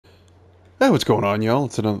Hey, what's going on, y'all?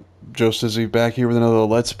 It's another Joe Stizzy back here with another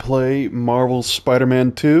Let's Play Marvel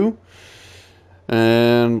Spider-Man 2.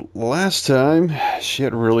 And last time,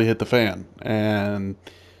 shit really hit the fan. And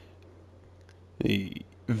the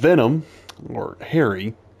Venom, or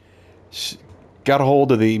Harry, got a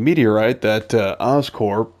hold of the meteorite that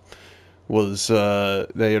Oscorp was,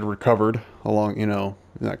 they had recovered along,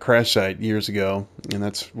 that crash site years ago. And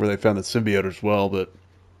that's where they found the symbiote as well, but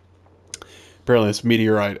apparently this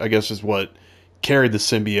meteorite, I guess, is what carried the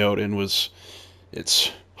symbiote and was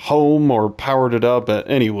its home or powered it up. But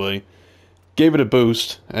anyway, gave it a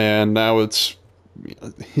boost, and now it's,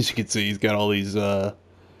 as you can see, he's got all these, all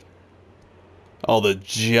the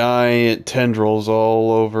giant tendrils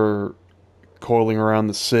all over, coiling around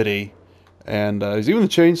the city, and he's even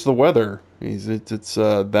changed the weather. It's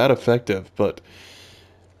that effective. But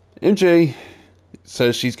MJ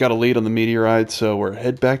says she's got a lead on the meteorite, so we're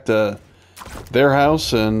head back to their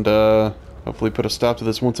house and hopefully put a stop to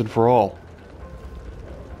this once and for all.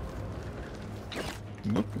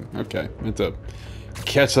 Okay, it's a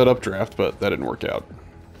catch that updraft, but that didn't work out.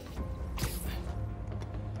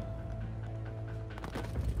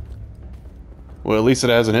 Well, at least it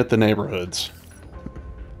hasn't hit the neighborhoods.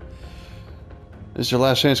 This is your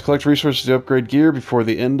last chance to collect resources to upgrade gear before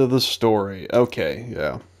the end of the story. Okay,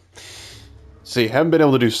 yeah. See, haven't been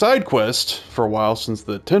able to do side quests for a while since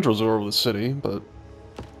the tendrils are over the city, but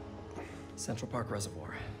Central Park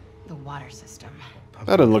Reservoir. The water system.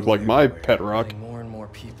 That doesn't look like my pet rock. More and more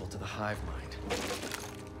people to the hive mind.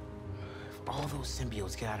 If all those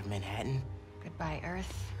symbiotes get out of Manhattan, Goodbye,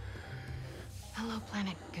 Earth. Hello,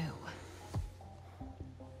 planet Goo.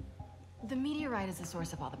 The meteorite is the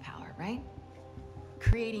source of all the power, right?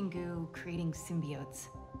 Creating goo, creating symbiotes.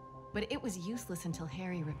 But it was useless until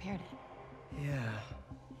Harry repaired it. Yeah.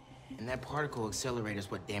 and that particle accelerator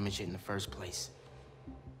is what damaged it in the first place.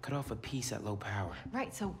 Cut off a piece at low power.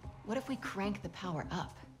 Right, so what if we crank the power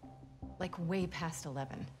up? Like way past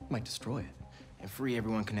 11? Might destroy it. And free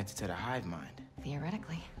everyone connected to the hive mind.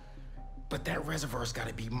 Theoretically. But that reservoir's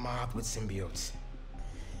gotta be mobbed with symbiotes.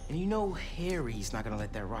 And you know Harry's not gonna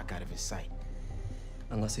let that rock out of his sight.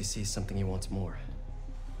 Unless he sees something he wants more.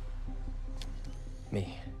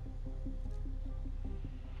 Me.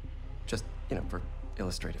 Just, for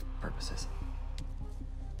illustrative purposes.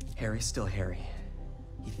 Harry's still Harry.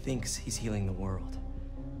 He thinks he's healing the world.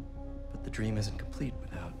 But the dream isn't complete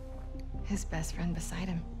without... His best friend beside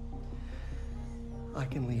him. I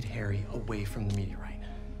can lead Harry away from the meteorite.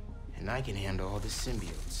 And I can handle all the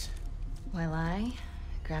symbiotes. While I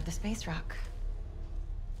grab the space rock.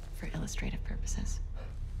 For illustrative purposes.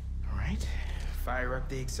 All right, fire up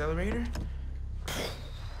the accelerator.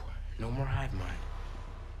 No more hive mind.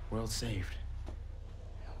 World saved.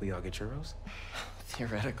 We all get churros?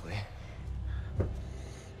 Theoretically.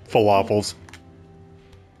 Falafels.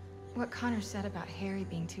 What Connor said about Harry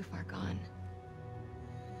being too far gone.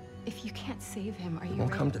 If you can't save him, are you It won't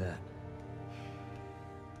ready? come to that.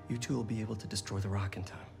 You two will be able to destroy the rock in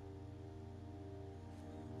time.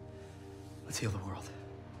 Let's heal the world.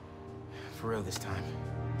 For real this time.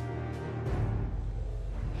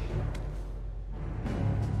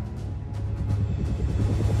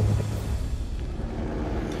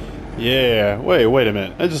 Yeah, wait a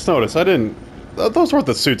minute. I just noticed, I didn't... Those weren't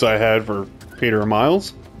the suits I had for Peter and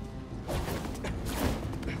Miles.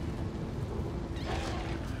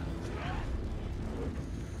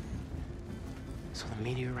 So the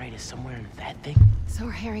meteorite is somewhere in that thing? So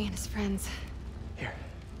are Harry and his friends. Here.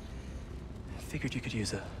 I figured you could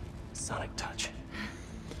use a sonic touch.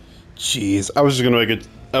 Jeez, I was gonna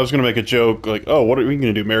make a joke like, oh, what are we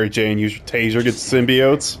gonna do? Mary Jane use your taser against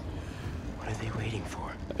symbiotes? What are they waiting for?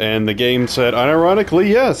 And the game said, unironically,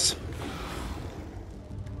 yes.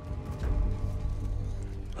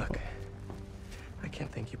 Look, I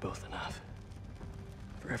can't thank you both enough.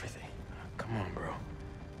 For everything. Come on, bro.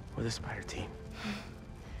 We're the Spider team.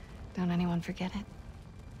 Don't anyone forget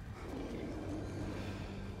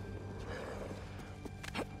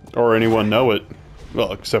it. Or anyone know it.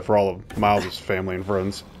 Well, except for all of Miles' family and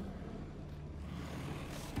friends.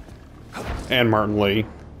 And Martin Lee.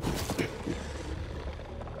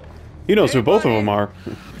 He knows who both of them are.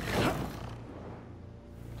 You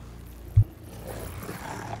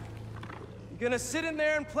gonna sit in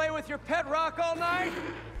there and play with your pet rock all night?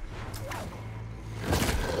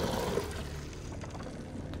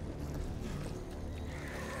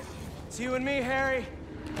 It's you and me, Harry.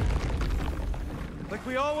 Like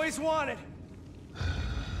we always wanted.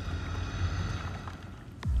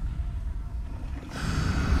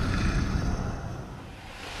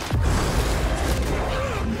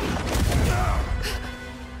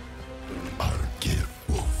 Our gift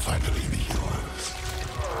will finally be yours.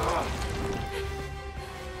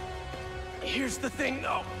 Here's the thing,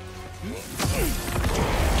 though.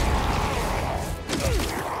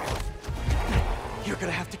 You're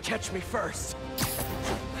gonna have to catch me first.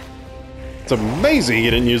 It's amazing he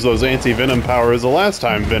didn't use those anti-venom powers the last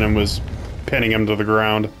time Venom was pinning him to the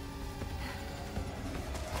ground.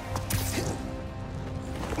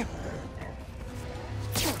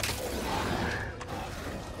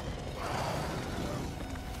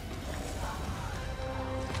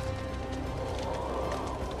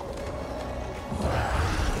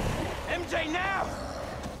 MJ, now!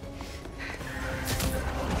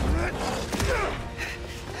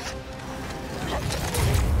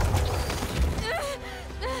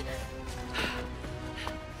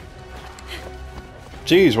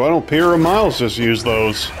 Jeez, why don't Peter and Miles just use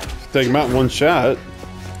those? Take them out in one shot.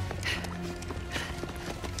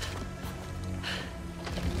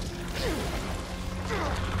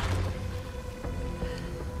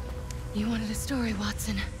 You wanted a story,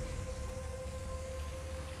 Watson.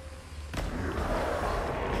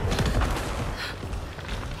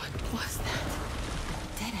 What was that?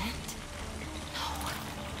 Dead end?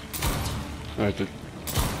 No. I did.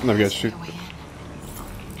 No, I guess shoot. Get away in.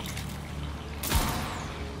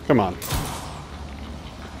 Come on.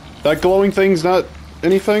 That glowing thing's not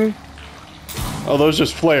anything? Oh, those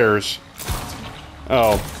just flares.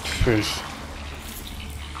 Oh, phew.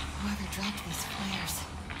 Whoever dropped these flares.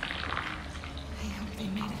 I hope they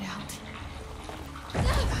made it out.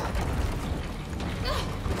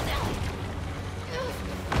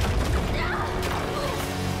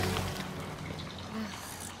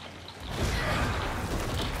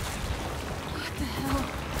 What the hell?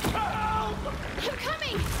 I'm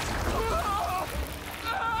coming!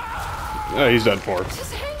 Oh, he's done for.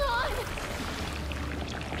 Just hang on!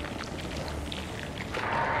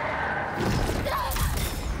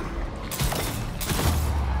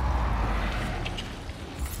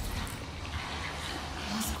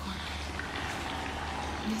 Oscorp.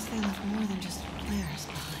 I guess they left more than just flares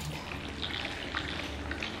behind.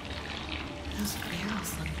 Those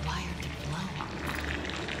barrels look wired to blow.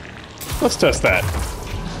 Let's test that.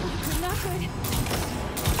 Not good.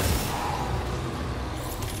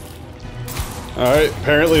 Alright,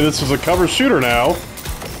 apparently this is a cover shooter now.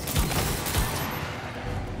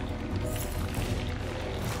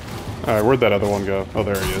 Alright, where'd that other one go? Oh,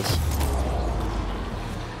 there he is.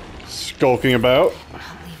 Skulking about. Not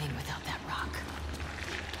leaving without that rock.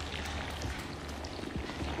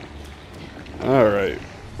 Alright,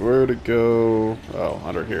 where to go? Oh,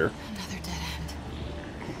 under here. Another dead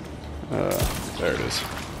end. There it is.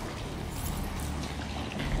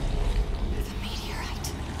 The meteorite.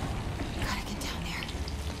 Gotta get down there.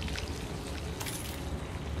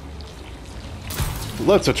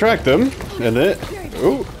 Let's attract them, and then...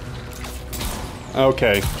 Ooh.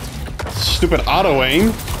 Okay. Stupid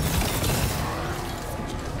auto-aim.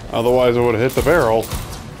 Otherwise I would have hit the barrel.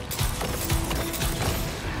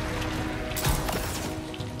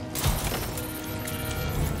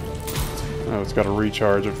 Oh, it's got to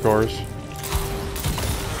recharge, of course.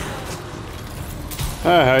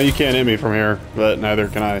 Ah, you can't hit me from here, but neither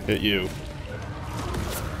can I hit you.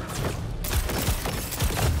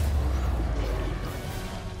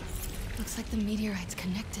 Looks like the meteorite's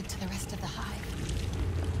connected to the rest of the hive.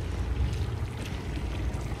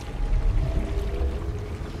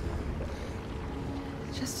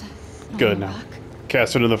 Just a normal Good now. rock.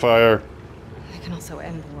 Cast it in the fire. That can also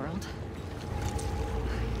end the world.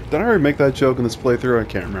 Did I already make that joke in this playthrough? I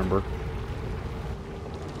can't remember.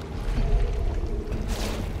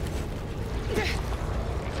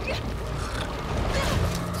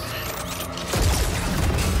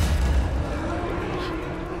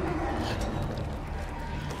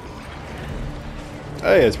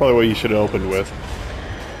 Hey, it's probably what you should have opened with.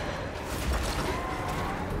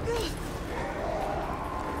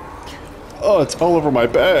 Oh, it's all over my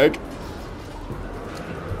bag.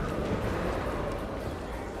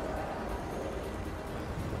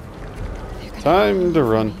 They're gonna Time to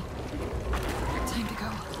run. Time to go.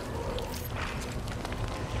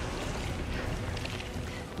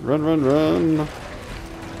 Run, run, run.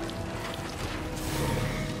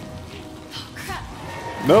 Oh, crap.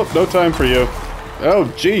 Nope, no time for you. Oh,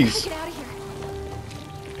 jeez. Get out of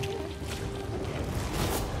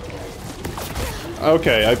here.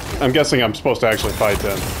 Okay, I'm guessing I'm supposed to actually fight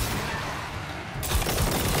them.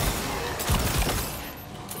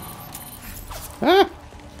 Ah!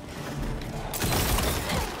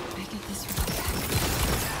 I get this wrong.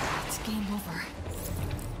 It's game over.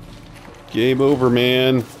 Game over,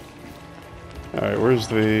 man. Alright, where's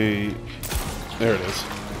the... There it is.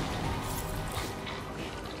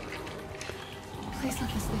 Please let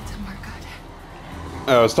this lead somewhere good.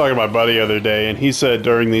 I was talking to my buddy the other day, and he said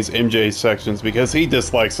during these MJ sections, because he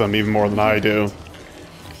dislikes them even more than I do.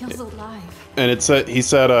 Feels alive. And it said he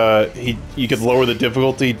said you could lower the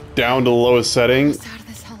difficulty down to the lowest setting, Out of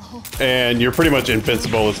this hellhole. and you're pretty much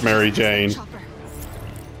invincible as Mary Jane. Chopper.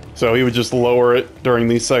 So he would just lower it during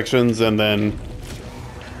these sections, and then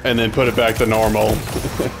put it back to normal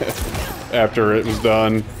after it was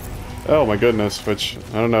done. Oh my goodness! Which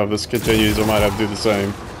I don't know if this continues, I might have to do the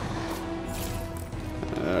same.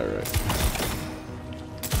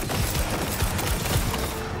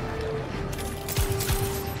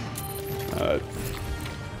 All right.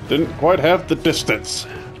 Didn't quite have the distance.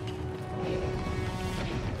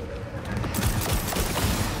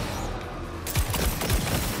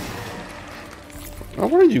 Oh,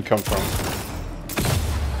 where did you come from?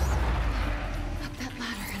 Up that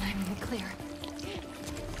ladder and I'm in the clear.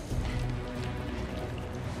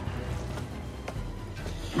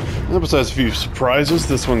 Besides a few surprises,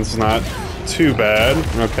 this one's not too bad.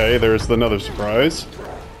 Okay, there's another surprise.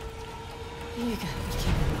 You gotta be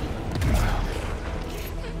kidding me.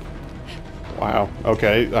 Wow.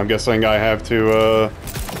 Okay, I'm guessing I have to,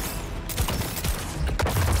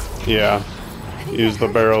 yeah, use the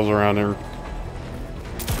barrels around here.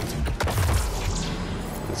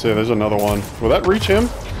 Let's see, there's another one. Will that reach him?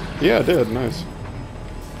 Yeah, it did. Nice.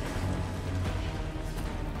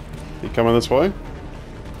 He coming this way?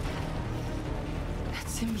 That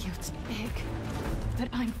symbiote's big, but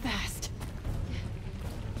I'm fast.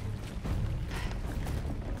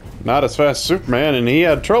 Not as fast as Superman, and he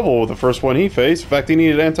had trouble with the first one he faced. In fact, he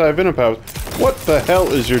needed anti-venom powers. What the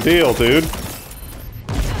hell is your deal, dude?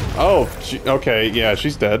 Oh, okay, yeah,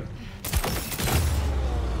 she's dead.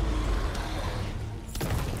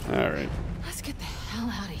 Alright. Let's get the hell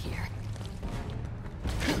out of here.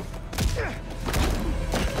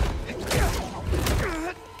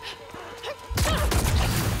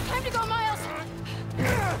 Time to go, Miles!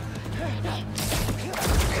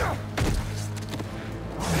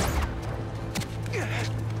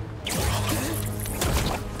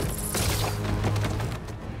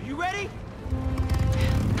 You ready?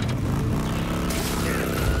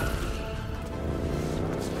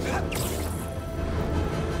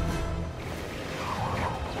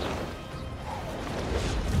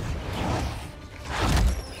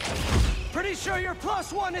 Pretty sure your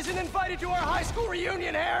 +1 isn't invited to our high school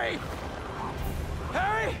reunion, Harry!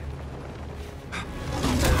 Harry?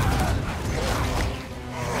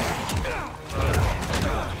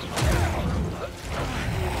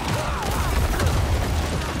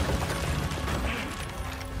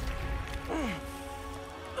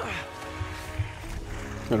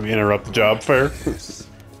 Gonna we interrupt the job fair? This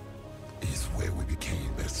is where we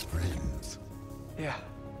became best friends. Yeah.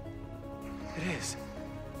 It is.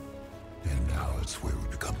 And now it's where we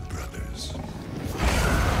become brothers.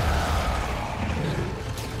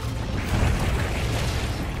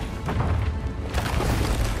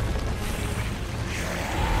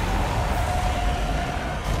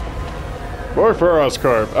 More for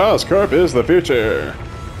Oscorp. Oscorp is the future.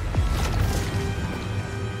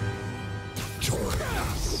 Join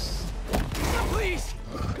us. Please!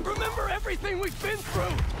 Remember everything we've been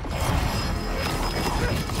through!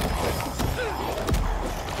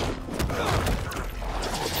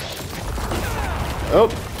 Oh,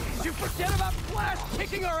 Did you forget about Flash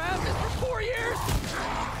kicking our asses for 4 years?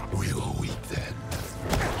 We were weak then.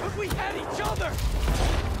 But we had each other!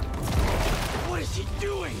 What is he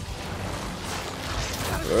doing?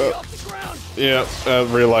 Gotta stay off the ground! yeah, I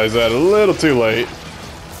realized that a little too late.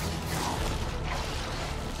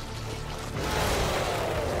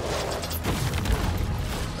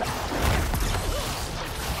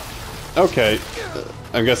 Okay,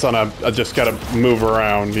 I guess I just gotta move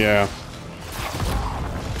around, yeah.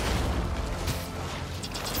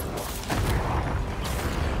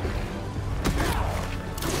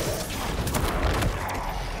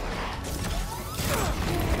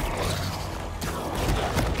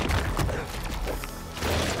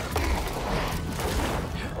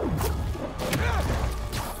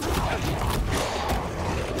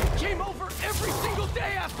 Came over every single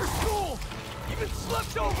day after school! Even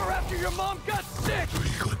slept over after your mom got sick! We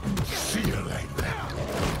couldn't feel like that.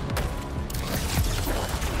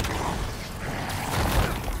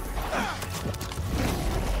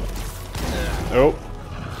 Oh,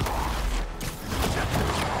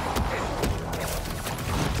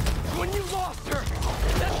 When you lost her,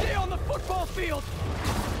 that day on the football field,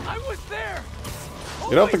 I was there!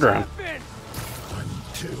 Get off the Always ground. have been.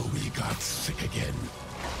 Until we got sick again.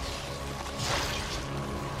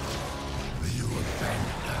 You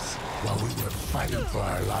abandoned us while we were fighting for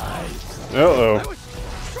our lives. I uh-oh. was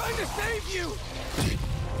trying to save you! Didn't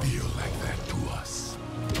feel like that to us.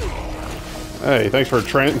 Hey, thanks for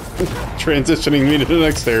transitioning me to the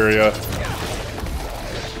next area.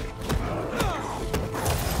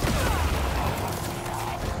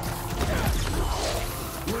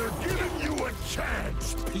 We're giving you a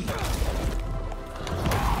chance, Pete.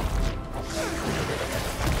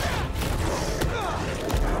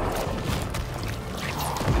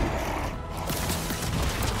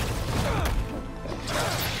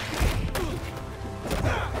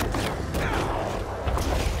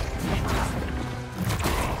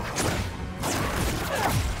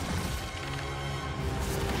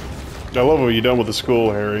 I love what you've done with the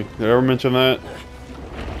school, Harry. Did I ever mention that?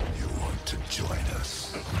 You want to join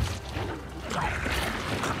us?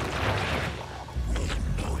 We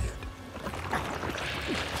know it.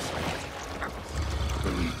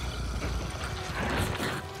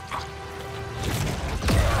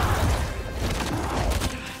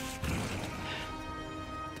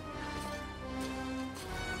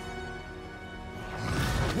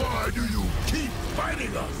 Why do you keep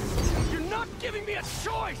fighting us? You're not giving me a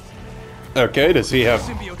choice! Okay, does he have...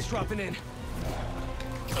 Symbiote's dropping in.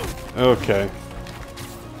 Okay.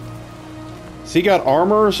 Has he got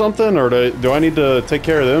armor or something, or do I need to take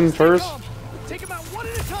care of them first? Calm. Take them out one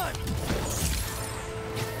at a time!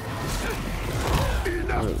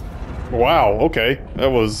 Wow, okay. That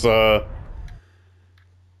was,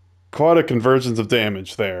 quite a convergence of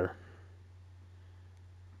damage there.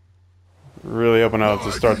 Really hoping out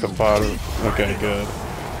to start the fight. Okay, good.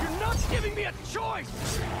 You're not giving me a choice!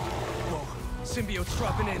 Whoa, symbiote's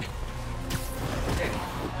dropping in.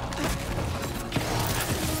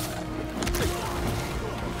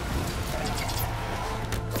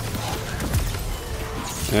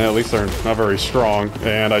 Yeah, at least they're not very strong.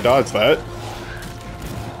 And I dodged that.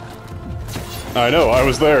 I know, I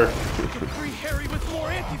was there. Free Harry with more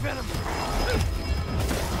anti-venom!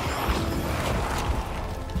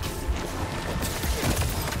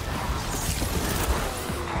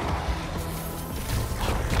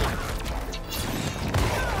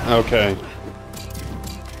 Okay.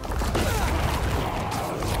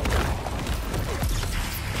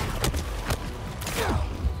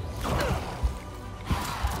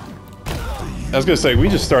 I was gonna say, we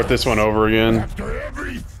just start this one over again. After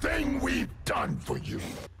everything we've done for you,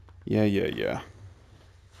 Yeah.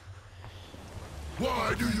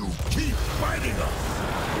 why do you keep fighting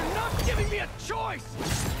us? You're not giving me a choice!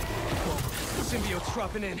 Whoa, symbiote's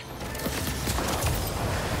dropping in.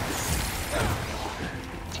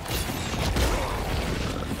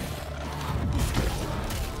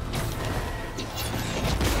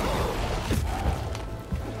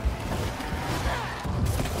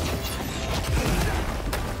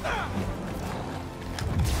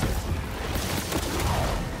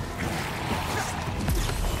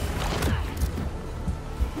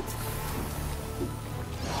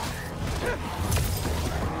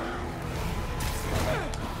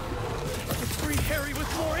 Free Harry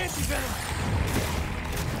with more anti-venom!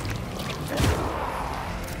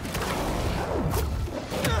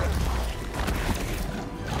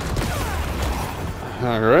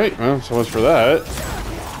 Alright, well, so much for that.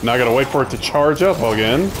 Now I gotta wait for it to charge up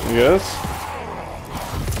again, I guess.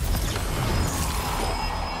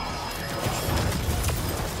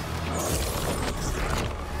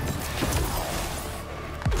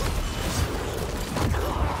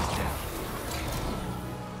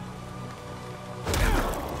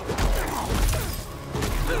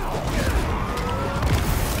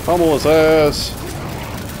 Pummel his ass.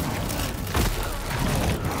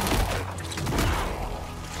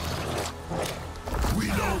 We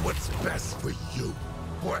know what's best for you,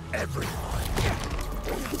 for everyone.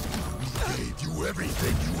 We gave you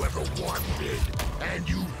everything you ever wanted, and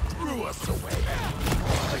you threw us away.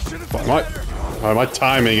 I should have been better! My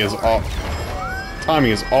timing is off.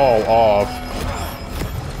 Timing is all off.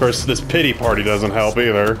 Of course, this pity party doesn't help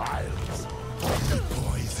either. Violence. He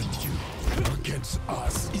poisoned you against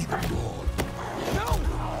us even more. No!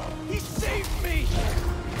 He saved me!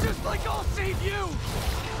 Just like I'll save you!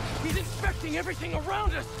 He's inspecting everything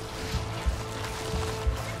around us!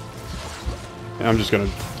 I'm just gonna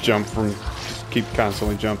just keep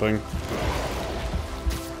constantly jumping.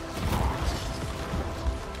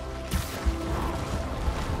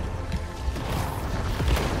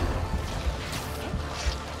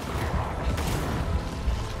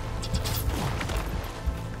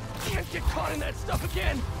 Can't get caught in that stuff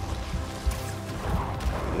again!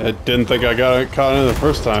 I didn't think I got caught in it the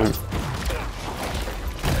first time.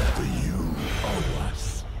 Do you owe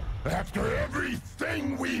us? After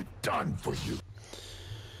everything we've done for you.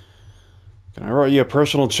 Can I write you a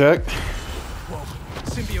personal check? Whoa,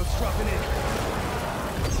 symbiotes dropping in.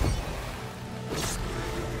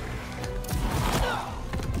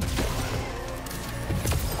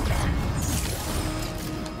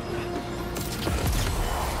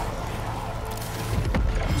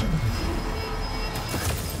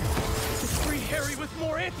 Free Harry with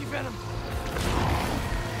more anti-venom.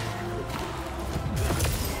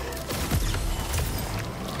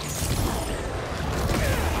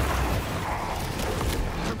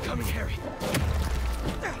 I'm coming, Harry.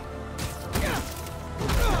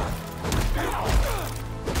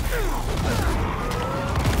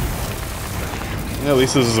 Yeah, at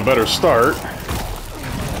least this is a better start.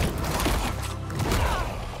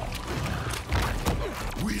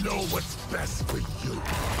 We know what's best for you,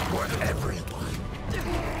 for everyone. We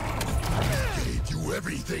gave you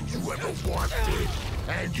everything you ever wanted,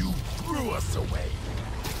 and you threw us away.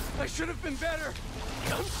 I should have been better.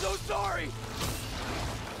 I'm so sorry.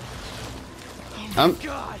 I'm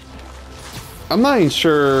God. I'm not even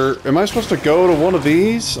sure. Am I supposed to go to one of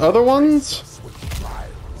these other ones? With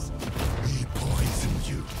trials, we poisoned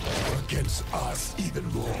you against us even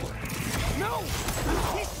more. No!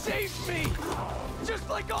 He saved me! Just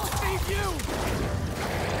like I'll save you!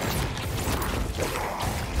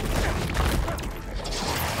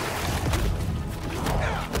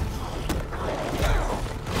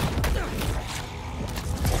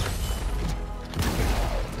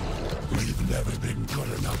 We've never been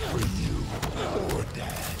good enough for you or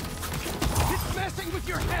Dad. It's messing with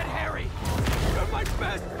your head, Harry! You're my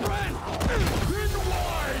best friend! Then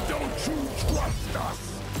why don't you trust us?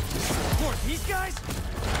 For these guys?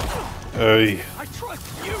 Hey. I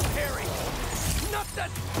trust you, Harry! Not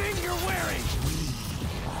that thing you're wearing!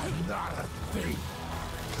 I'm not a thing.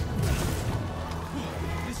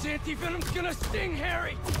 This anti-venom's gonna sting,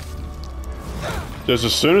 Harry! Just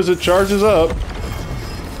as soon as it charges up.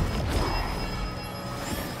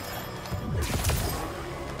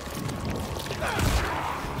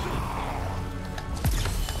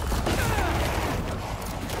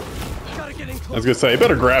 Gotta get in I was close. gonna say, you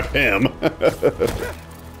better grab him.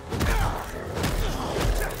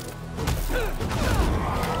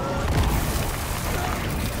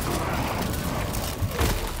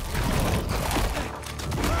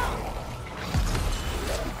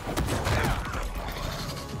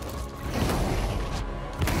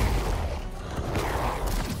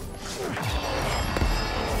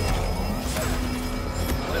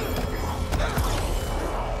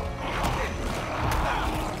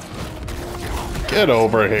 Get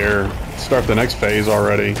over here. Start the next phase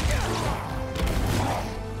already.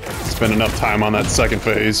 Spend enough time on that second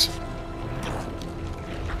phase.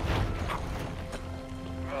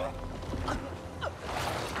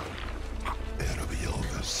 It'll be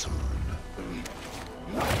over soon.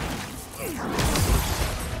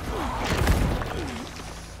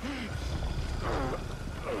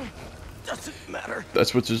 Doesn't matter.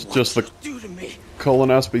 That's what just the Do to me.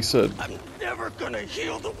 colonoscopy said. I'm never gonna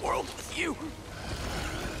heal the world with you.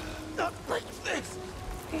 Not like this.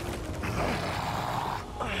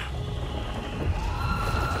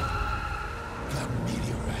 The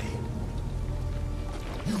meteorite.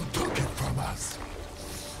 You took it from us.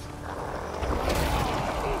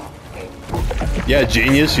 Yeah,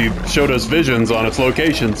 genius, you showed us visions on its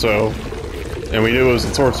location, so... And we knew it was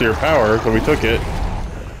the source of your power, so we took it.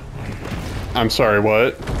 I'm sorry,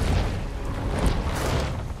 what?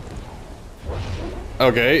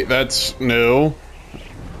 Okay, that's new.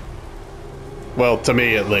 Well, to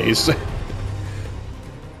me at least.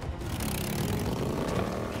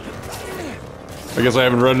 I guess I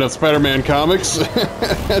haven't read enough Spider-Man comics.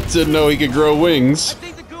 Didn't know he could grow wings. I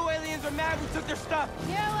think the goo aliens are mad we took their stuff.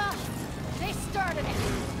 Yeah, well, they started it.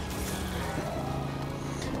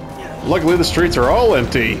 Luckily the streets are all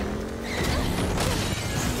empty.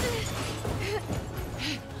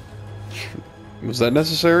 Was that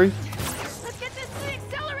necessary? Let's get this to the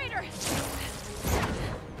accelerator.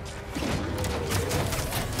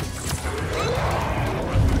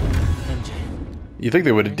 You think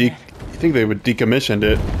they would have decommissioned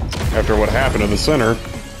it after what happened to the center?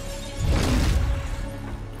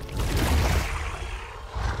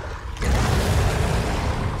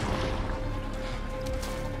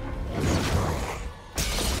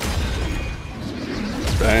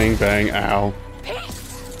 Bang, bang, ow.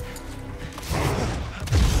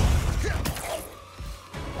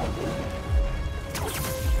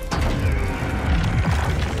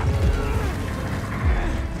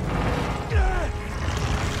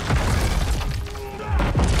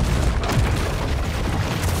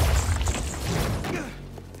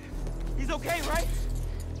 He's okay, right?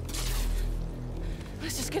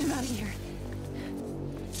 Let's just get him out of here.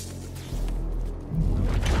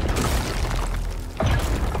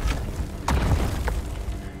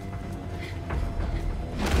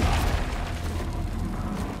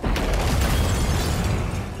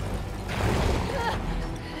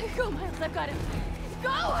 I've got him. Go!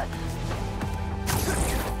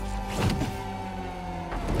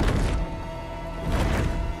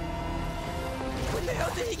 When the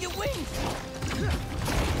hell did he get wings?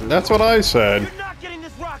 That's what I said. You're not getting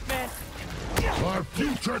this rock, man. Our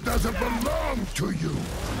future doesn't belong to you.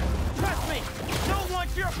 Trust me, no one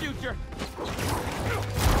wants your future.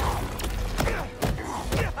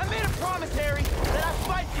 I made a promise, Harry, that I'd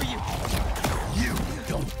fight for you. You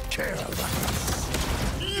don't care about us.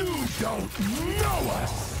 You don't know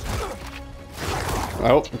us.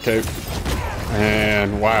 Oh, okay.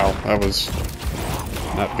 And wow, that was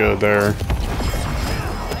not good there.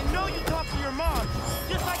 I know you talk to your mom,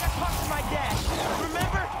 just like I talked to my dad.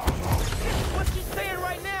 Remember? What's she saying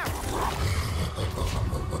right now?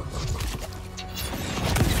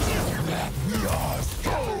 We are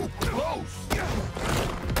so close.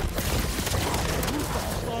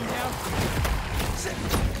 Slow him down.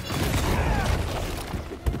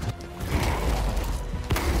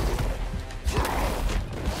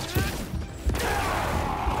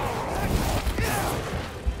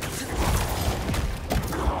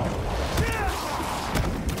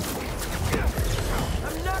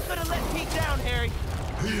 I'm not gonna let Pete down, Harry.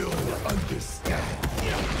 He'll understand.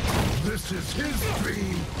 This is his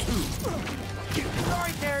dream too.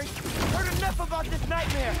 Sorry, Harry. Heard enough about this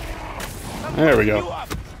nightmare. I'm There we putting go. you up.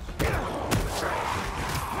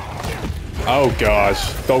 Oh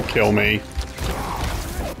gosh, don't kill me.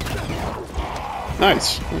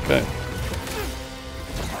 Nice. Okay.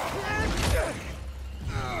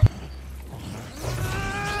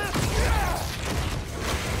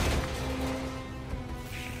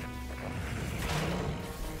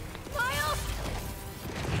 Miles!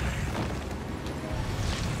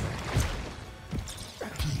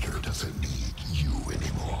 Peter doesn't need you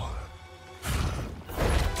anymore.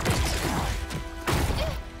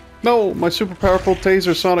 No, my super powerful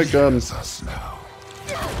taser sonic gun. It's us now.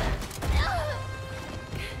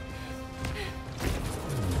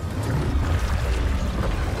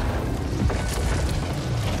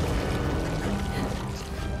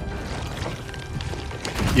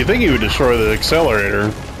 You think he would destroy the accelerator?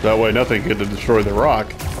 That way, nothing could destroy the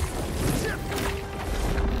rock.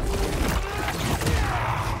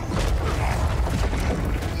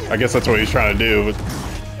 I guess that's what he's trying to do, with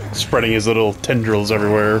spreading his little tendrils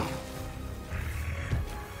everywhere.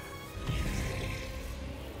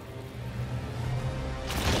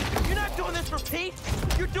 You're not doing this for Pete.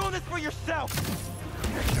 You're doing this for yourself.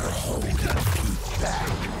 You're holding Pete back.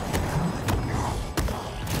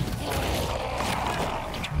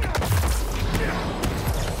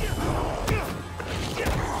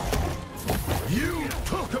 You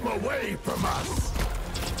took him away from us.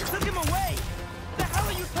 Took him away. The hell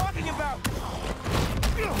are you talking about?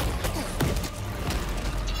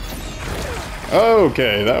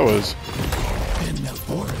 Okay, that was... In the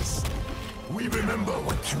forest. We remember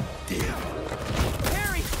what you did.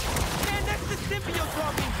 Harry, stand next to Symbiote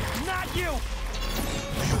talking, not you.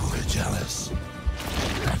 You were jealous.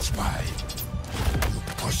 That's why you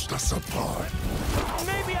pushed us apart.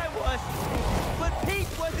 Maybe I was, but Pete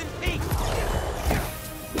wasn't Pete.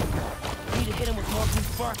 Need to hit him with more blue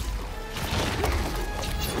sparks.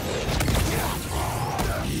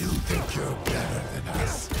 You think you're better than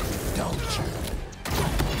us, don't you?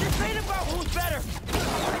 This ain't about who's better. I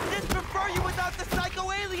just prefer you without the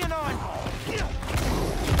psycho alien on.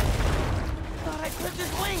 Thought I clipped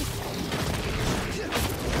his wings.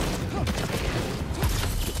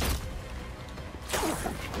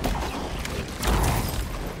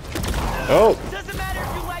 Oh! Doesn't matter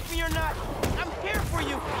if you like me or not. I'm here for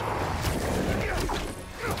you.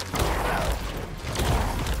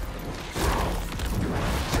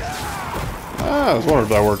 Ah, I was wondering if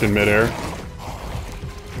that worked in midair.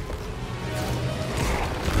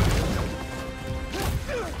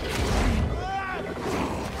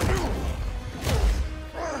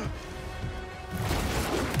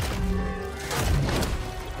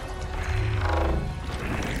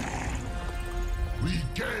 We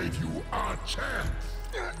gave you our chance.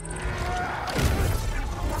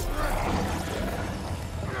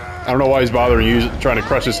 I don't know why he's bothering trying to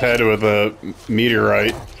crush his head with a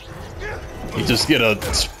meteorite. You just get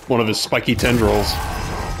one of his spiky tendrils.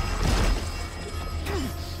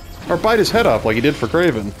 Or bite his head up like he did for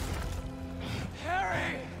Craven.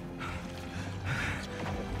 Harry!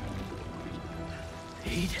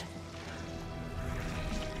 Pete?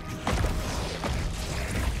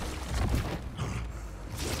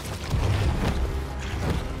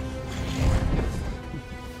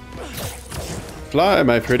 Fly,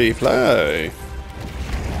 my pretty, fly.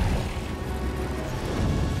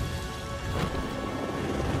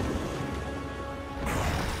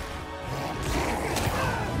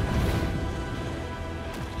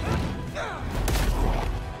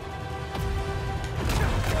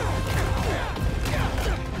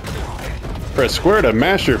 Press square to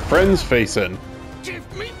mash your friend's face in.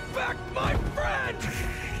 Give me back my friend!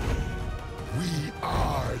 We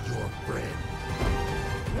are your friend.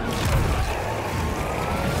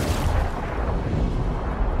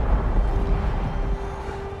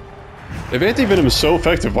 If anti-venom is so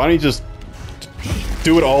effective, why don't you just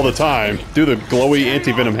do it all the time? Do the glowy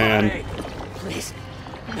anti-venom hand. Please,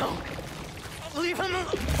 no. Leave him alone.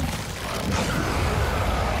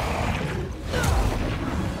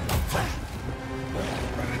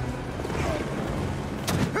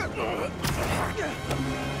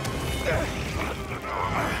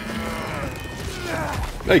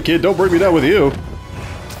 Hey kid, don't bring me down with you.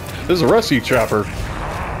 This is a rescue chopper.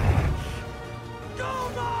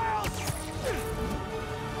 Go, Miles!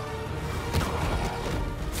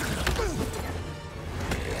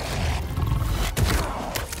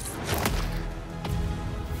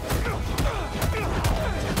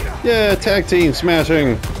 Yeah, tag team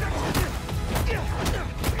smashing.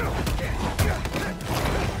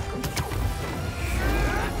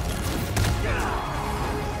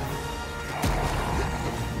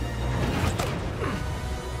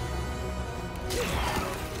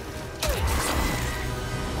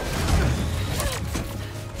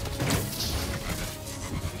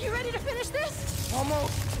 You ready to finish this?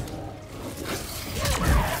 Almost.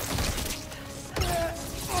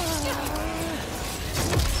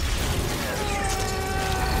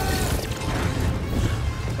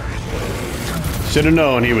 Should have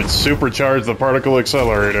known he would supercharge the particle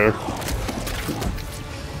accelerator.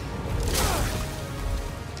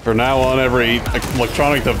 For now on, every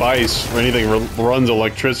electronic device or anything runs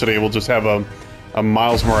electricity will just have a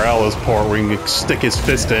Miles Morales port where you can stick his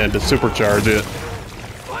fist in to supercharge it.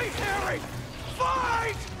 Fight, Harry!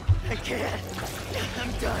 Fight! I can't.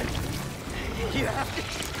 I'm done. You have to...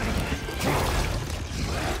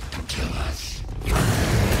 Kill us.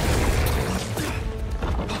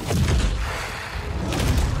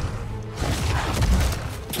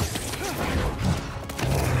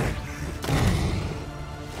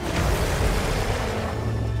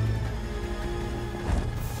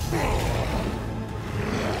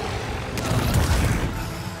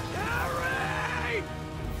 Harry!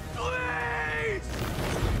 Please!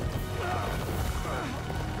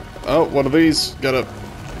 Oh, one of these. Gotta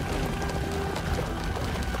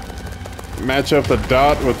match up the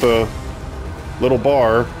dot with the little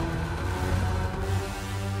bar.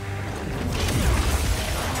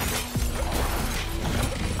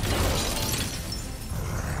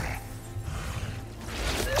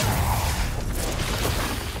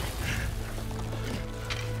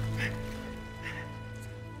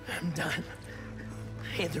 I'm done.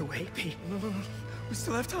 Either way, Pete. We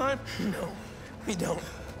still have time? No, we don't.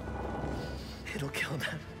 It'll kill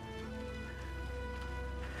them.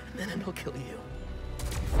 And then it'll kill you.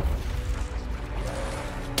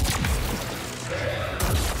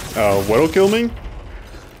 What'll kill me?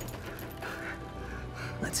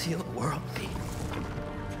 Let's heal the world, Pete.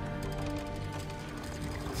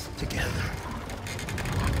 Together.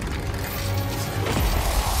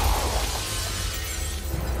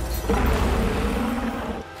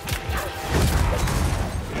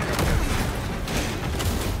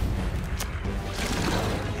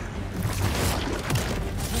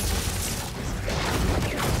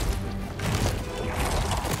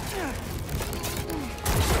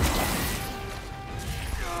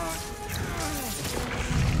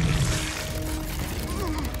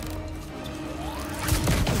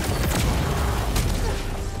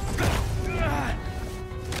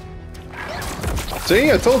 See,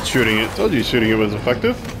 I told you shooting it was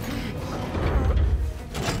effective.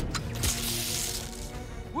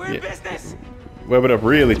 We're in Yeah. business! Web it up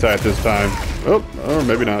really tight this time. Oh, or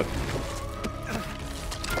maybe not.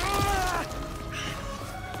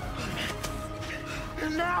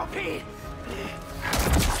 Now, Pete!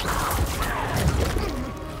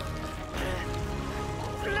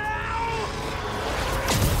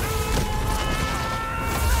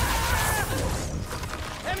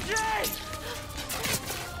 MJ!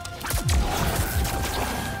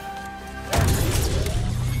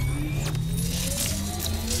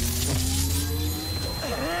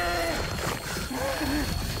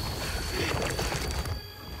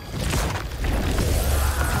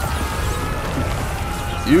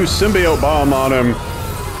 Use symbiote bomb on him.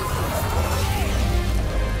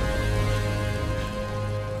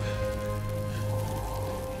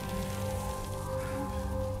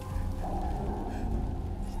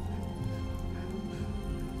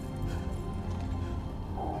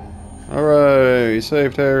 Alright, we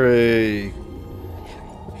saved Harry.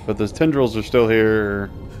 But those tendrils are still here.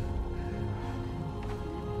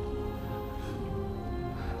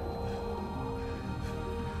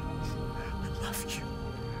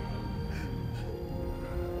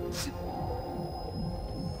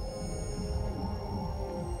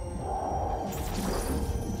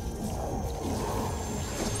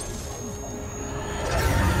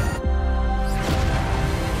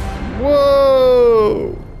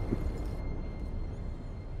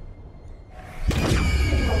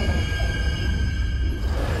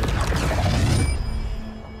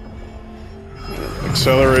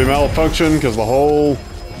 accelerator malfunction because the whole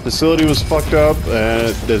facility was fucked up and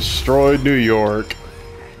it destroyed New York.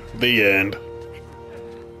 The end.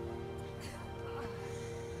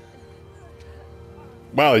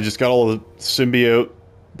 Wow, they just got all the symbiote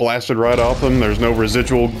blasted right off them. There's no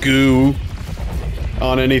residual goo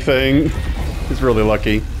on anything. He's really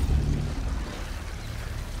lucky.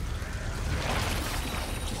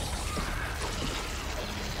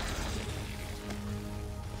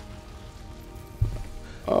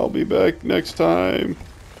 I'll be back next time.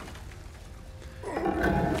 We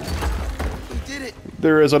did it.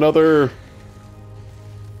 There is another.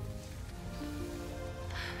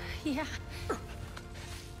 Yeah.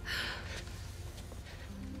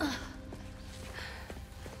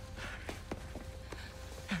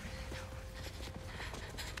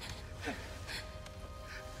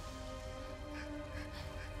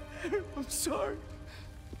 I'm sorry.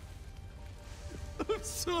 I'm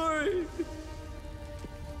sorry.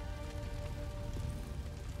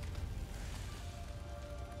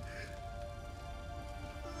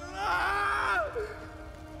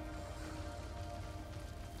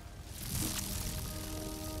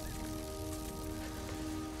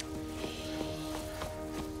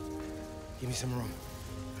 Give me some room.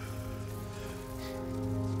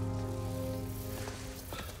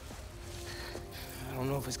 I don't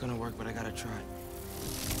know if it's gonna work, but I gotta try.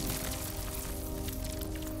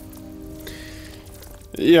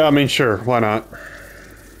 Yeah, I mean, sure, why not?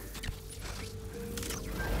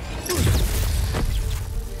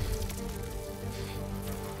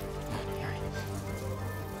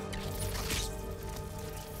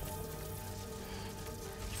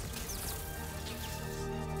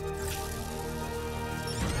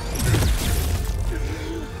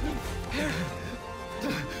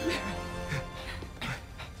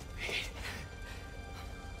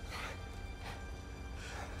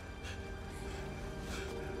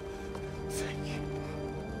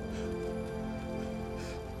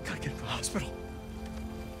 Gotta get to the hospital.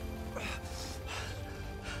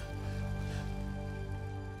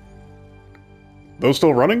 Those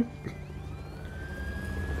still running?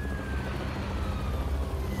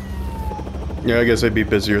 Yeah, I guess they'd be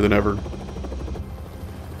busier than ever.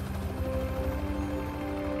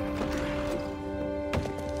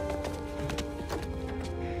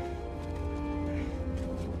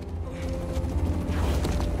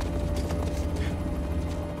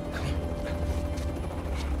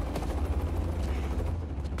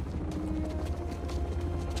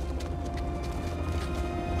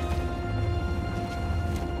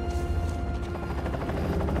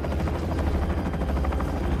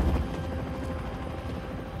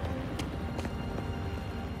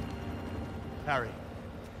 Harry.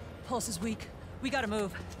 Pulse is weak. We gotta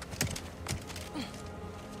move.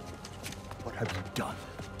 What have you done?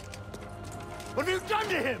 What have you done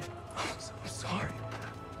to him? I'm sorry.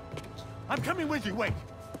 I'm coming with you. Wait.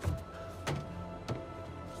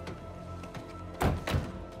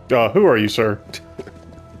 Who are you, sir?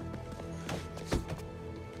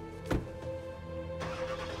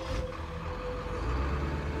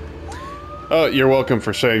 Oh, you're welcome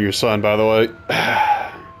for saving your son, by the way.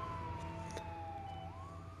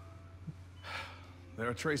 There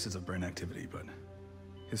are traces of brain activity, but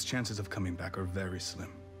his chances of coming back are very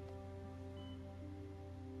slim.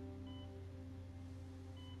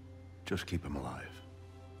 Just keep him alive.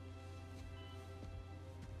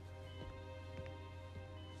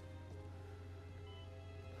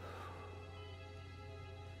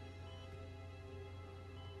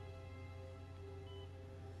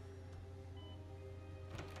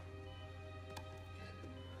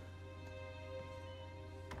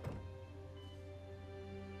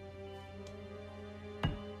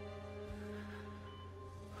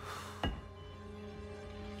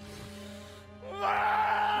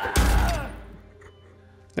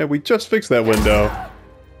 Yeah, we just fixed that window.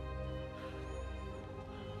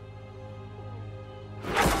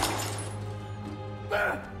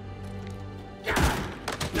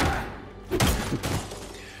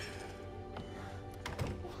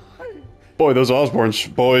 Boy, those Osborn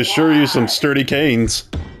boys sure use some sturdy canes.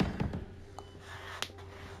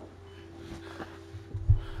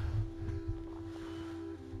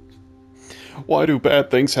 Why do bad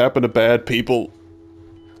things happen to bad people?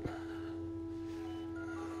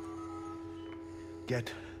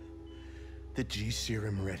 Get the G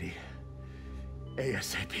serum ready.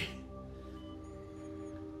 ASAP.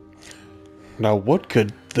 Now, what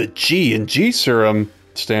could the G in G serum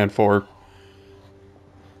stand for?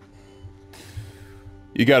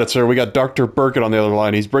 You got it, sir. We got Dr. Burkett on the other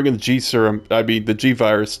line. He's bringing the G serum, I mean, the G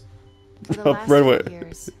virus. For the last Right few away.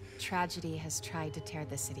 years, tragedy has tried to tear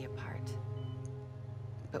the city apart.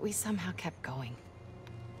 But we somehow kept going.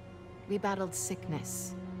 We battled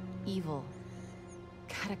sickness, evil,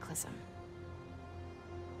 cataclysm.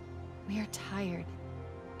 We are tired,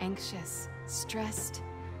 anxious, stressed,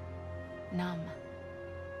 numb.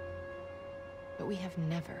 But we have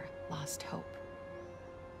never lost hope.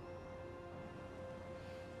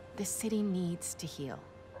 This city needs to heal.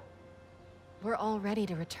 We're all ready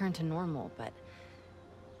to return to normal, but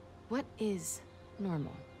what is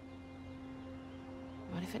normal?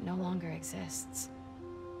 What if it no longer exists?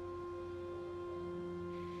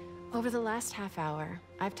 Over the last half hour,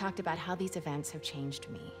 I've talked about how these events have changed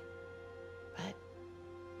me. But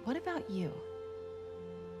what about you?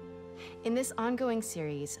 In this ongoing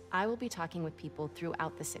series, I will be talking with people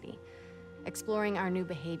throughout the city, exploring our new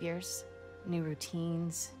behaviors, new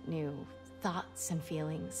routines, new thoughts and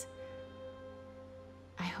feelings.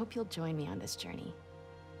 I hope you'll join me on this journey.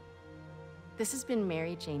 This has been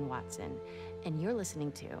Mary Jane Watson, and you're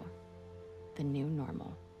listening to The New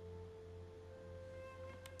Normal.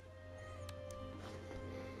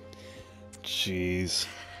 Jeez.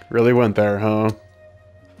 Really went there, huh?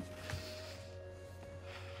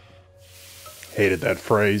 Hated that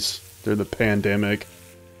phrase during the pandemic.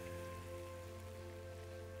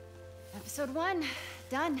 Episode 1,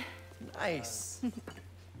 done. Nice.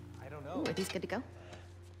 I don't know. Are these good to go?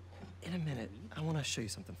 In a minute, I want to show you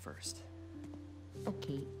something first.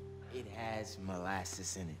 Okay. It has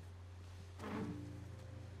molasses in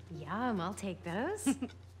it. Yum, I'll take those.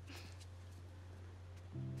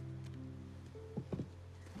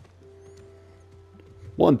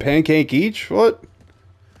 One pancake each? What?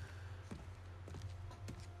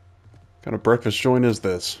 Kind of breakfast joint is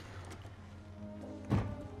this?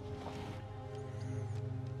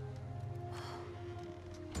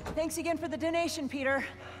 Thanks again for the donation, Peter.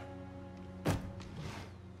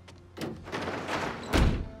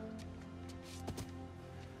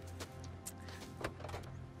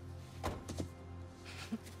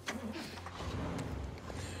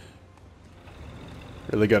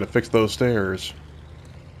 Really got to fix those stairs.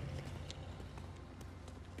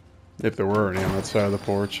 If there were any on that side of the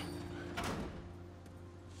porch.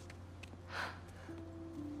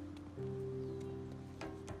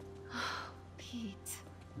 Pete.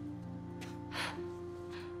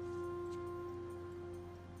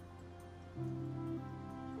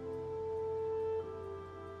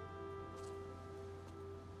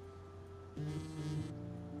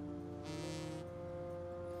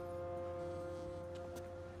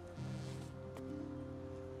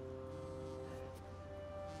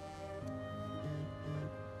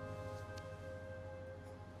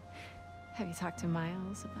 Have you talked to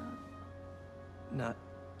Miles about... Not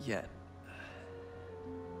yet.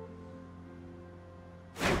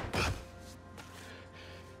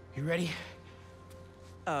 You ready?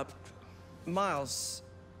 Miles.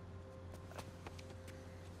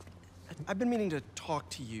 I've been meaning to talk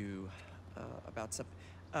to you about something.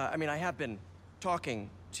 I mean, I have been talking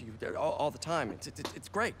to you all the time. It's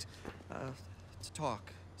great to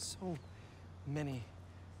talk. So many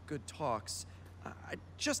good talks. I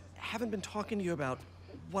just haven't been talking to you about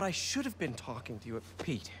what I should have been talking to you about.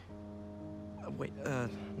 Pete, Wait, let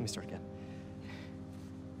me start again.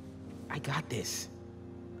 I got this.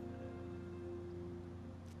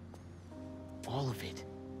 All of it.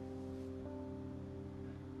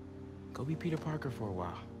 Go be Peter Parker for a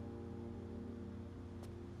while.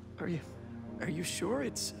 Are you sure?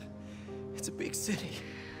 It's a big city.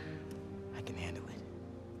 I can handle it.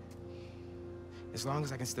 As long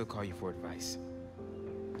as I can still call you for advice.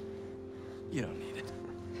 You don't need it.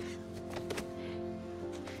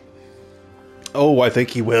 Oh, I think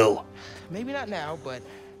he will. Maybe not now, but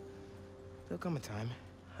there'll come a time.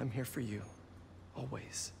 I'm here for you.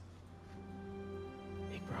 Always.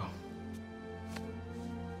 Big bro.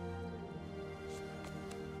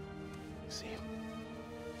 See you.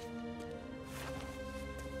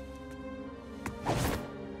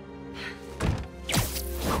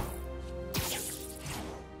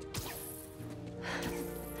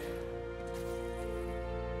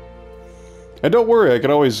 And don't worry, I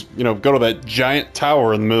could always, go to that giant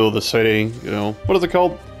tower in the middle of the city, What is it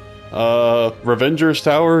called? Revengers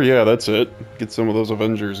Tower? Yeah, that's it. Get some of those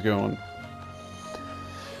Avengers going.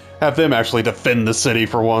 Have them actually defend the city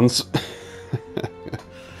for once.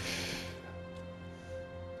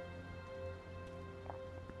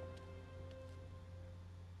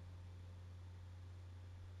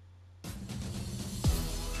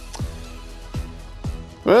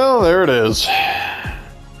 Well, there it is.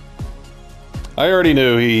 I already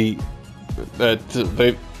knew I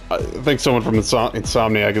think someone from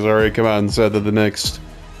Insomniac has already come out and said that the next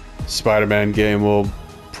Spider-Man game will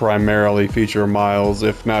primarily feature Miles,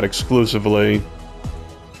 if not exclusively.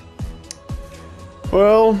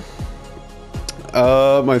 Well,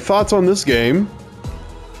 my thoughts on this game.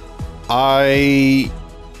 I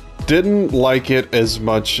didn't like it as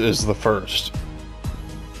much as the first.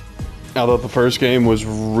 I thought the first game was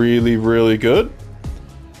really, really good.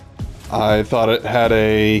 I thought it had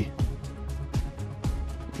a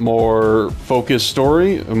more focused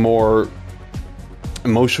story, a more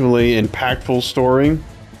emotionally impactful story.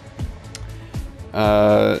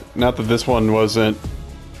 Not that this one wasn't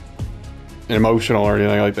emotional or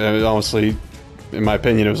anything like that. Honestly, in my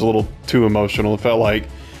opinion, it was a little too emotional. It felt like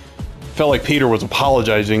Peter was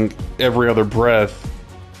apologizing every other breath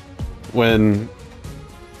when,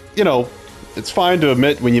 you know, it's fine to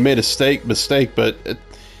admit when you made a mistake, but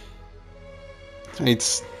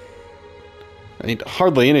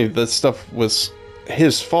hardly any of this stuff was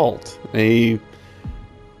his fault. A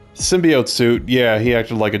symbiote suit, yeah, he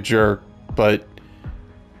acted like a jerk, but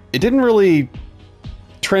it didn't really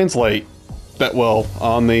translate that well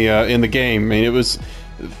on the in the game. I mean, it was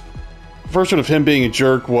version of him being a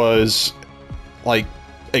jerk was like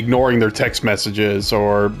ignoring their text messages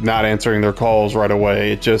or not answering their calls right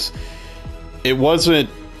away. It wasn't.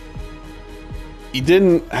 He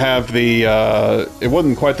didn't have the. It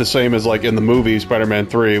wasn't quite the same as like in the movie Spider-Man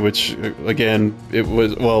 3, which again it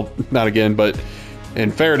was. Well, not again, but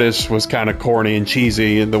in fairness, was kind of corny and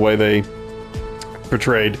cheesy in the way they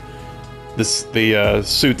portrayed the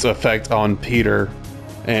suit's effect on Peter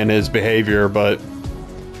and his behavior, but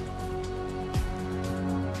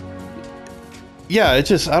yeah, it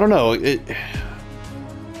just, I don't know,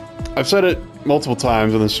 I've said it multiple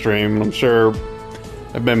times in the stream, and I'm sure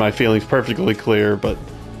I've made my feelings perfectly clear, but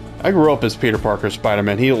I grew up as Peter Parker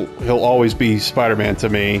Spider-Man. He'll always be Spider-Man to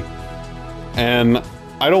me, and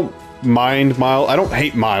I don't mind Miles. I don't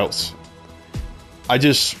hate Miles. I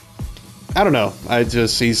don't know.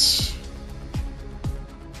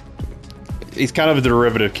 He's kind of a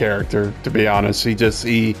derivative character, to be honest. He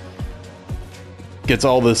gets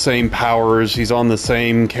all the same powers. He's on the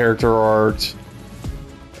same character arc.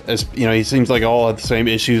 As you know, he seems like all have the same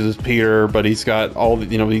issues as Peter, but he's got all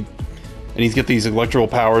the, he's got these electrical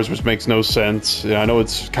powers, which makes no sense. I know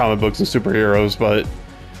it's comic books and superheroes, but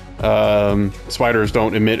spiders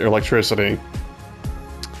don't emit electricity.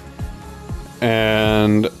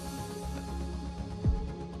 And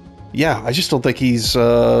yeah, I just don't think he's.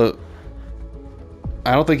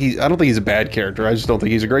 I don't think he's a bad character. I just don't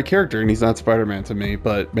think he's a great character, and he's not Spider-Man to me.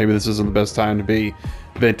 But maybe this isn't the best time to be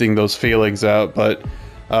venting those feelings out. But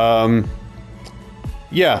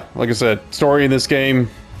yeah, like I said, story in this game,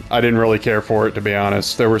 I didn't really care for it, to be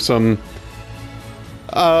honest. There were some,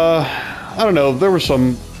 I don't know, there were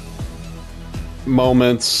some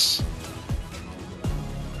moments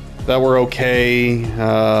that were okay.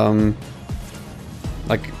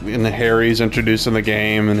 Like in the Harry's introduced in the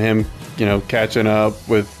game and him, catching up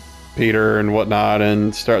with Peter and whatnot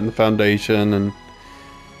and starting the Foundation, and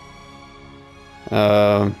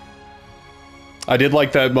I did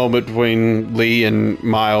like that moment between Lee and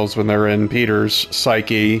Miles when they're in Peter's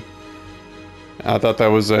psyche. I thought that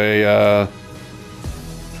was a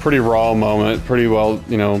pretty raw moment, pretty well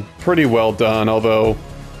done, although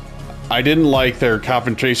I didn't like their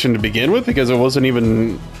confrontation to begin with because it wasn't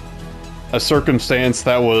even a circumstance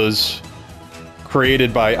that was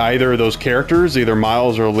created by either of those characters, either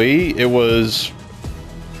Miles or Lee. It was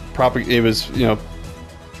perpetrated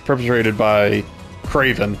by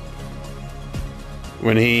Craven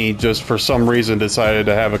when he just for some reason decided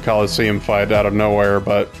to have a Coliseum fight out of nowhere.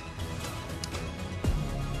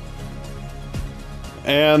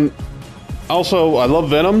 And also, I love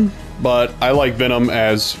Venom, but I like Venom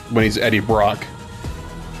as when he's Eddie Brock,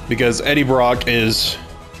 because Eddie Brock is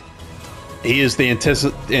the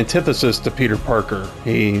antithesis to Peter Parker.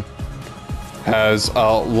 He has a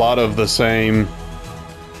lot of the same,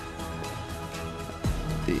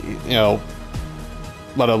 a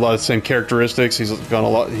lot of the same characteristics.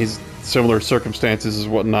 He's similar circumstances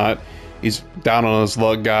and whatnot. He's down on his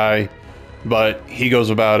luck guy, but he goes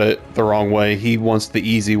about it the wrong way. He wants the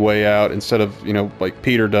easy way out instead of, like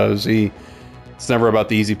Peter does. It's never about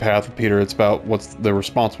the easy path with Peter. It's about what's the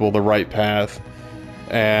right path.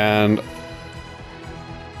 And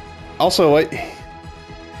also,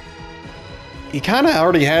 he kind of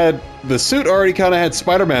already had, the suit already kind of had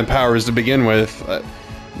Spider-Man powers to begin with.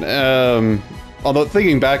 Although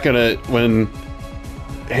thinking back on it, when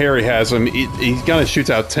Harry has him, he kind of shoots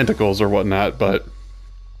out tentacles or whatnot, but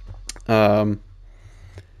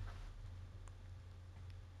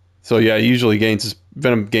so yeah, he usually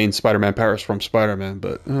Venom gains Spider-Man powers from Spider-Man,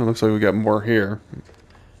 but looks like we got more here.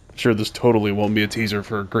 sure this totally won't be a teaser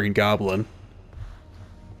for Green Goblin.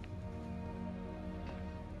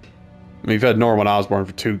 I mean, we've had Norman Osborn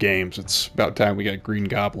for 2 games. It's about time we got Green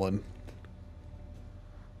Goblin.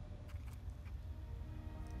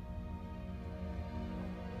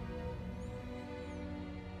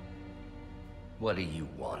 What do you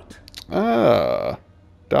want? Ah,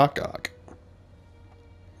 Doc Ock.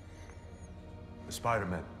 The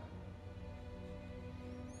Spider-Men.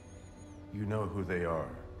 You know who they are,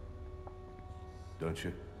 don't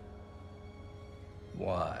you?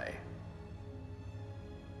 Why?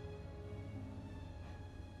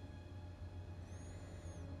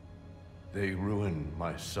 They ruined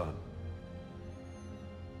my son.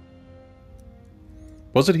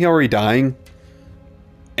 Wasn't he already dying?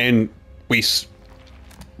 And we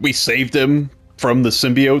saved him from the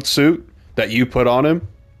symbiote suit that you put on him?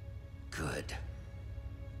 Good.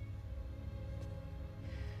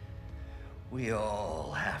 We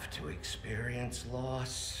all have to experience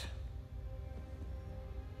loss.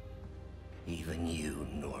 Even you,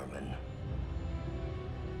 Norman.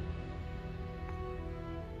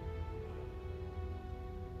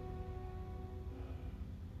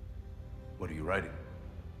 What are you writing?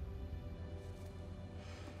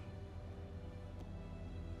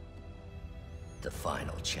 The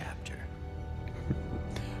final chapter.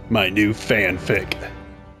 My new fanfic.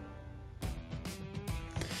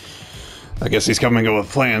 I guess he's coming up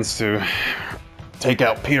with plans to take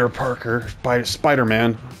out Peter Parker by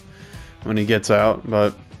Spider-Man when he gets out,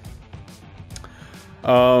 but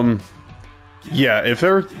yeah, if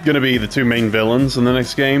they're gonna be the 2 main villains in the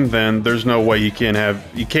next game, then there's no way you can't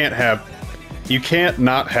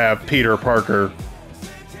not have Peter Parker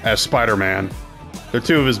as Spider-Man. They're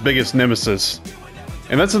 2 of his biggest nemesis.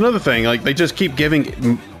 And that's another thing, like, they just keep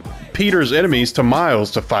giving Peter's enemies to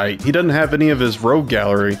Miles to fight. He doesn't have any of his rogue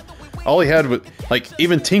gallery. All he had was, like,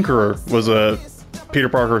 even Tinkerer was a Peter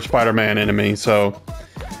Parker Spider-Man enemy, so...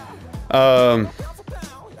 yeah,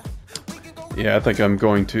 I think I'm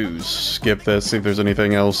going to skip this, see if there's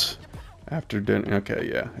anything else after dinner. Okay,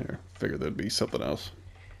 yeah, here. Figured there'd be something else.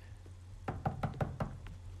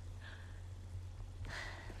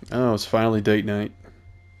 Oh, it's finally date night.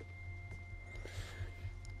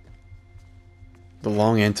 The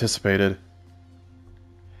long anticipated.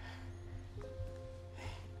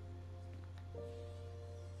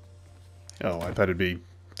 Oh, I thought it'd be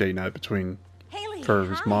date night between Haley, for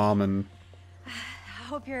his hi. mom and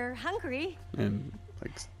Hope you're hungry.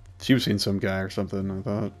 like she was seeing some guy or something, I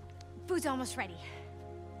thought. Food's almost ready.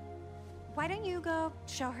 Why don't you go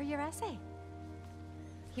show her your essay?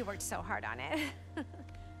 He worked so hard on it.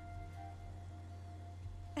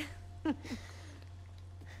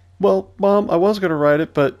 Well, Mom, I was gonna write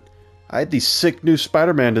it, but I had these sick new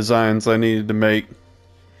Spider-Man designs I needed to make.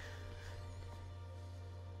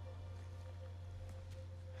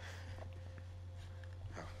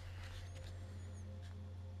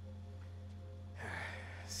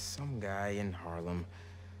 Some guy in Harlem.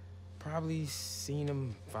 Probably seen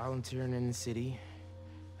him volunteering in the city,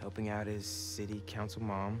 helping out his city council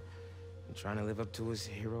mom, and trying to live up to his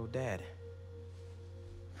hero dad.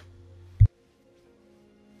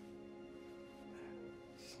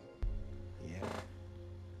 Yeah.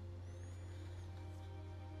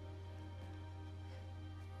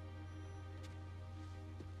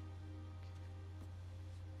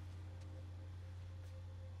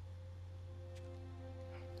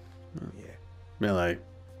 Yeah. Man, I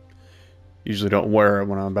usually don't wear it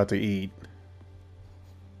when I'm about to eat.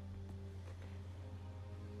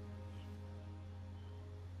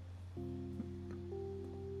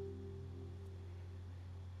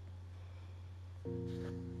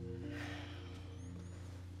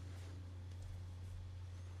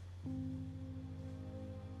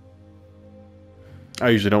 I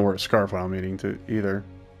usually don't wear a scarf when I'm eating too, either.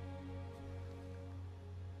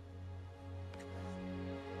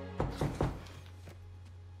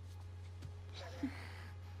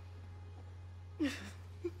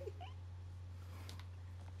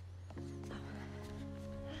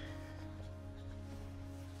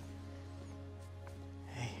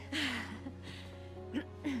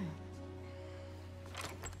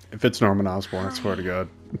 If it's Norman Osborn, I swear to God.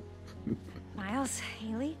 Miles,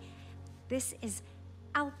 Haley, this is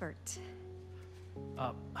Albert.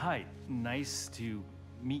 Hi. Nice to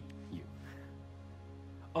meet you.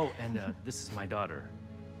 Oh, and this is my daughter,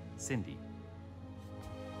 Cindy.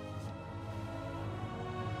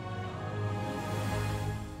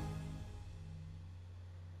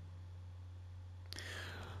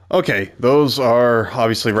 Okay, those are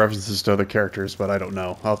obviously references to other characters, but I don't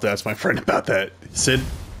know. I'll have to ask my friend about that.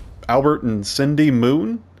 Albert and Cindy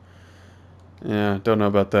Moon? Yeah, don't know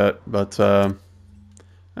about that, but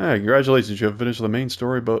congratulations, you have finished the main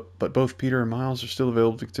story, but both Peter and Miles are still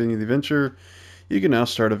available to continue the adventure. You can now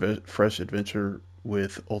start a fresh adventure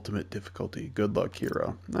with ultimate difficulty. Good luck,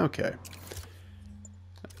 hero. Okay.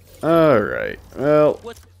 Alright, well...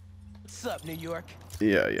 What's up, New York?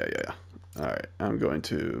 Yeah. Alright, I'm going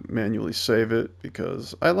to manually save it,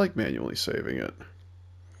 because I like manually saving it.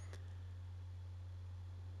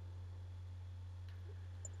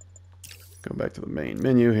 Go back to the main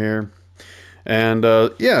menu here. And,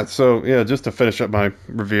 just to finish up my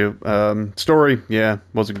review. Story,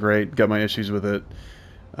 wasn't great. Got my issues with it.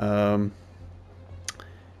 But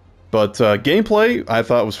gameplay, I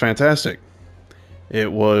thought was fantastic.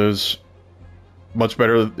 It was much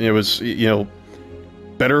better. It was,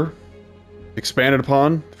 better expanded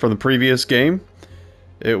upon from the previous game.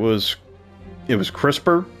 It was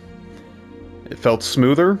crisper. It felt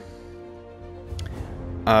smoother.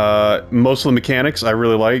 Most of the mechanics I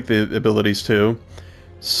really like, the abilities too.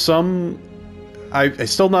 I'm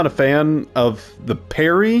still not a fan of the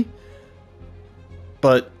parry,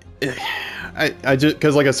 but I just,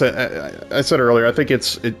 because like I said earlier, I think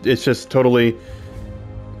it's just totally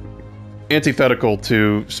antithetical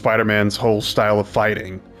to Spider-Man's whole style of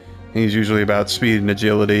fighting. He's usually about speed and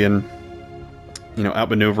agility and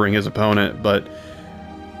outmaneuvering his opponent, but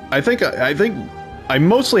I think I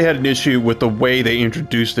mostly had an issue with the way they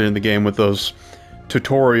introduced it in the game with those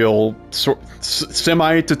tutorial,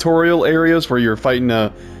 semi-tutorial areas where you're fighting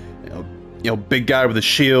a big guy with a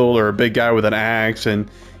shield or a big guy with an axe, and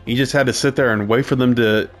you just had to sit there and wait for them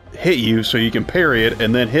to hit you so you can parry it,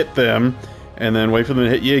 and then hit them, and then wait for them to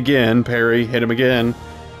hit you again, parry, hit them again,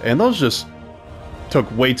 and those just took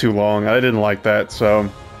way too long. I didn't like that, so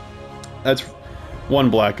that's one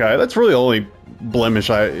black eye. That's really the only blemish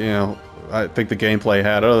I think the gameplay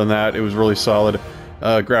had. Other than that, it was really solid.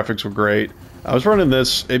 Graphics were great. I was running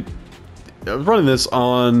this. I was running this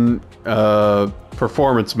on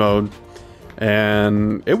performance mode,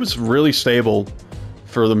 and it was really stable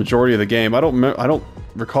for the majority of the game. I don't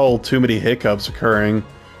recall too many hiccups occurring,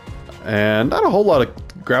 and not a whole lot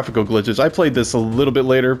of graphical glitches. I played this a little bit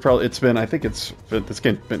later. Probably this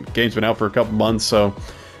game's been out for a couple months, so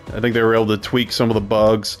I think they were able to tweak some of the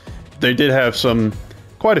bugs. They did have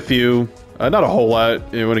quite a few. Not a whole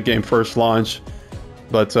lot when a game first launched,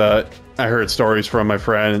 but I heard stories from my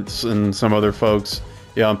friends and some other folks,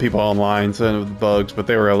 and people online saying the bugs, but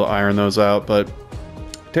they were able to iron those out. But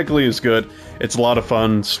technically, it's good. It's a lot of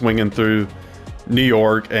fun swinging through New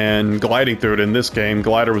York and gliding through it in this game.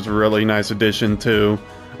 Glider was a really nice addition too.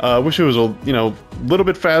 Wish it was a little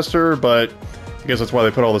bit faster, but I guess that's why they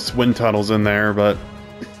put all the wind tunnels in there. But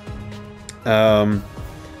sound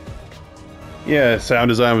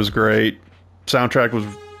design was great. Soundtrack was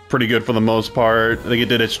pretty good for the most part. I think it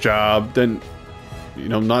did its job. Didn't,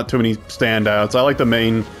 not too many standouts. I like the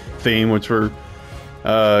main theme, which we're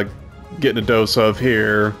getting a dose of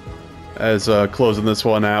here as closing this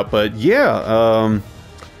one out. But I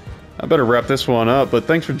better wrap this one up. But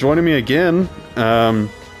thanks for joining me again.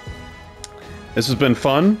 This has been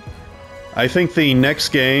fun. I think the next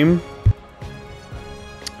game...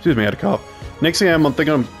 Excuse me, I had a cough. Next game I'm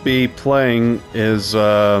thinking I'll be playing is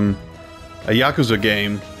a Yakuza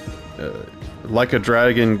game. Like a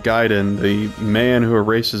Dragon Gaiden, the man who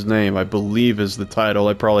erased his name, I believe is the title.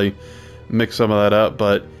 I probably mixed some of that up,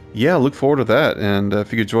 but yeah, look forward to that. And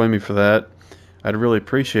if you could join me for that, I'd really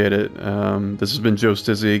appreciate it. This has been Joe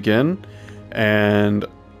Stizzy again, and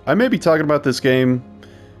I may be talking about this game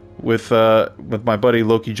with my buddy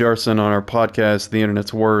Loki Jarson on our podcast, The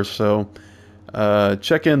Internet's Worst. So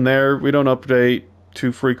check in there. We don't update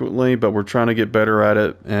too frequently, but we're trying to get better at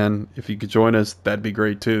it, and if you could join us, that'd be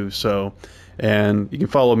great too. So, and you can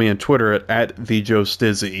follow me on Twitter at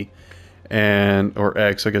 @thejoestizzy, or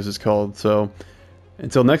X, I guess it's called. So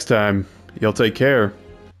until next time, y'all take care.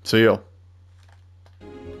 See y'all.